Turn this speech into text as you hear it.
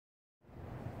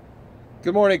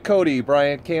Good morning, Cody.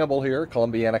 Brian Campbell here,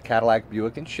 Columbiana Cadillac,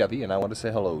 Buick, and Chevy, and I want to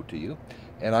say hello to you.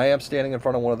 And I am standing in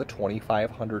front of one of the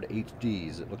 2500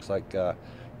 HDs. It looks like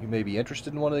you may be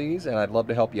interested in one of these, and I'd love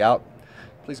to help you out.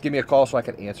 Please give me a call so I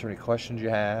can answer any questions you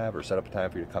have or set up a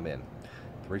time for you to come in.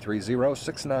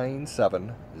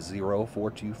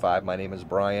 330-697-0425. My name is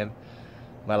Brian.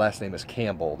 My last name is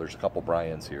Campbell. There's a couple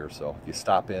Brians here, so if you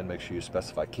stop in, make sure you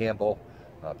specify Campbell.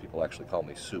 People actually call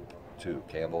me Soup, too.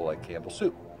 Campbell, like Campbell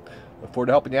Soup. Look forward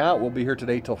to helping you out. We'll be here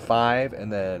today till 5,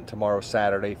 and then tomorrow,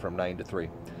 Saturday, from 9 to 3.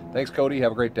 Thanks, Cody.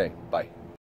 Have a great day. Bye.